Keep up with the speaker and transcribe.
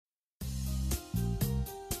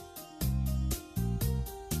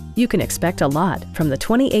You can expect a lot from the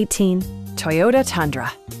 2018 Toyota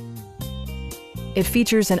Tundra. It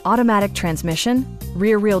features an automatic transmission,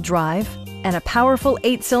 rear-wheel drive, and a powerful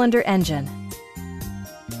 8-cylinder engine.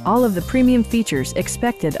 All of the premium features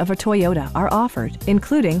expected of a Toyota are offered,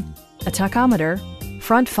 including a tachometer,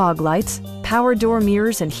 front fog lights, power door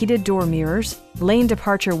mirrors and heated door mirrors, lane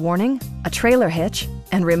departure warning, a trailer hitch,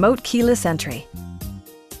 and remote keyless entry.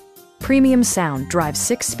 Premium sound drives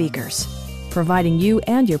 6 speakers, providing you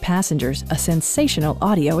and your passengers a sensational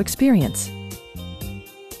audio experience.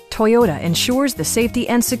 Toyota ensures the safety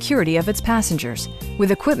and security of its passengers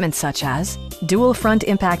with equipment such as dual front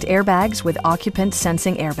impact airbags with occupant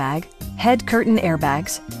sensing airbag, head curtain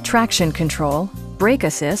airbags, traction control, brake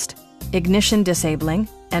assist, ignition disabling,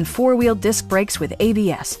 and 4-wheel disc brakes with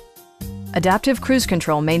ABS. Adaptive Cruise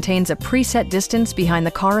Control maintains a preset distance behind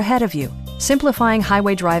the car ahead of you, simplifying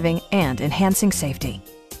highway driving and enhancing safety.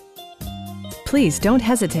 Please don't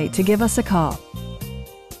hesitate to give us a call.